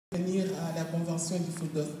venir à la convention du Feu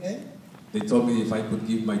d'Offray. They told me if I could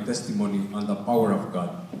give my testimony on the power of God.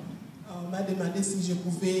 On m'a demandé si je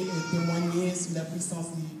pouvais témoigner sur la puissance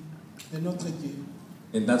de notre Dieu.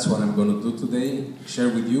 And that's what I'm going to do today, share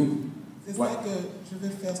with you C'est ça que je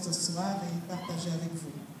vais faire ce soir et partager avec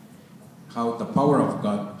vous. how the power of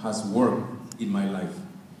God has worked in my life.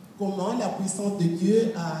 Comment la puissance de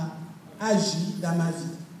Dieu a agi dans ma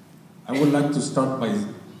vie. I would like to start by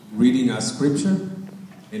reading a scripture,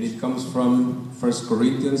 and it comes from 1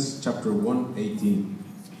 Corinthians chapter 1:18.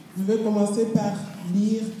 Je vais commencer par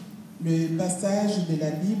lire le passage de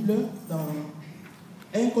la Bible dans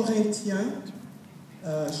 1 Corinthiens,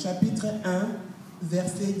 chapitre 1,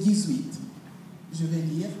 verset 18. Je vais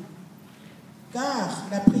lire. Car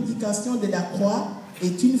la prédication de la croix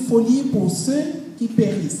est une folie pour ceux qui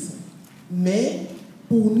périssent, mais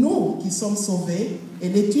pour nous qui sommes sauvés,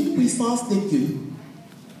 elle est une puissance de Dieu.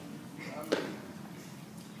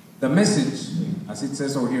 The message, as it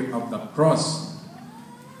says over here, of the cross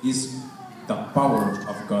is the power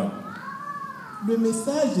of God. Le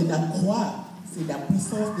message de la croix, c'est la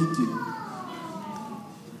puissance de Dieu.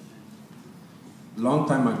 Long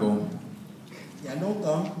time ago, Il y a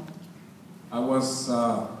longtemps, I was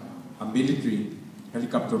a military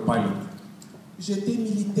helicopter pilot. j'étais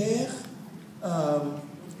militaire,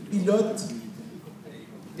 pilote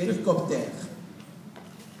d'hélicoptère.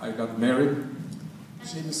 I got married,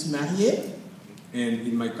 Je me suis marié. and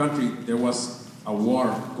in my country there was a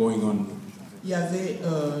war going on. Il y avait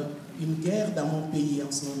une guerre dans mon pays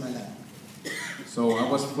en ce moment-là. So I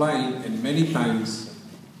was flying, and many times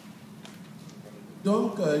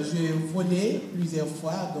Donc, j'ai volé plusieurs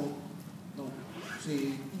fois. Donc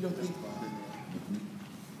j'ai piloté.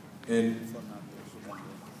 and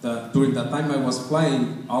during the time I was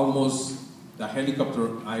flying, almost the helicopter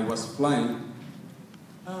I was flying,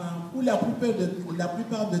 Pour la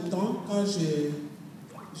plupart du temps, quand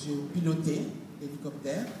je pilotais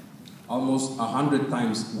l'hélicoptère, almost 100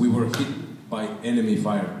 times we were hit by enemy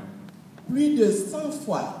fire. plus de 100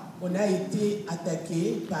 fois, on a été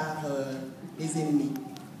attaqué par les ennemis.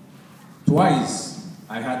 Twice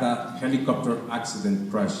I had a helicopter accident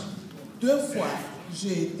crash, 2 fois,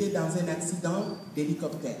 j'ai été dans un accident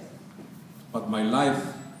d'hélicoptère. but my life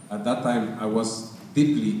at that time I was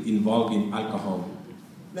deeply involved in alcohol.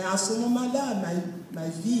 Mais à ce moment-là, ma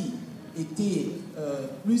vie était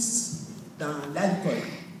plus dans l'alcool.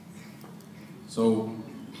 So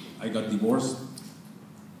I got divorced,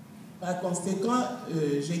 Par conséquent,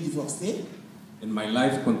 j'ai divorcé and my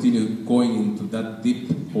life continued going into that deep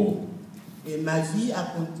hole. et ma vie a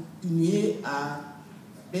continué à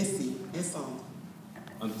baisser, descendre,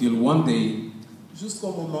 Until one day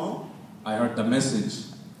jusqu'au moment I heard the message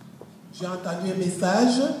où j'ai entendu un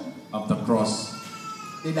message of the cross,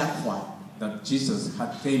 de la croix, that Jesus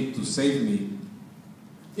had came to save me,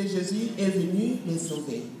 que Jésus est venu me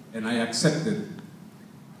sauver. and I accepted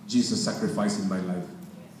Jesus' sacrifice in my life.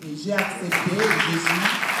 Et j'ai accepté Jésus, le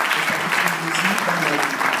sacrifice de Jésus dans ma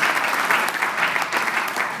vie.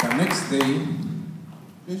 The next day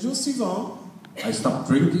Le jour suivant, I stopped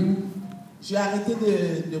drinking, j'ai arrêté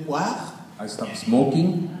de boire, I stopped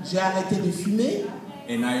smoking, j'ai arrêté de fumer,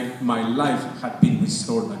 and my life had been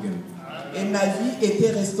restored again. et ma vie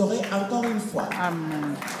était restaurée encore une fois.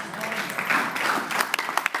 Amen.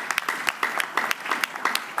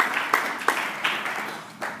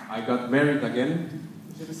 I got married again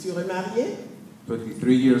Je me suis remariée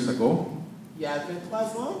 23 years ago, il y a 23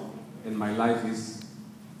 ans and my life is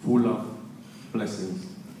full of blessings.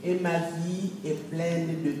 et ma vie est pleine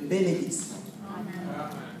de bénédictions.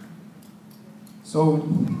 So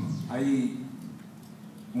I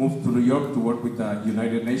moved to New York to work with the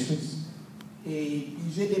United Nations, Et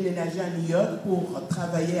puis j'ai déménagé à New York pour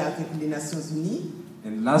travailler avec les Nations Unies.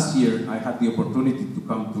 and last year I had the opportunity to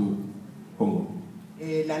come to Congo.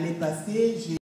 Et l'année passée, j'ai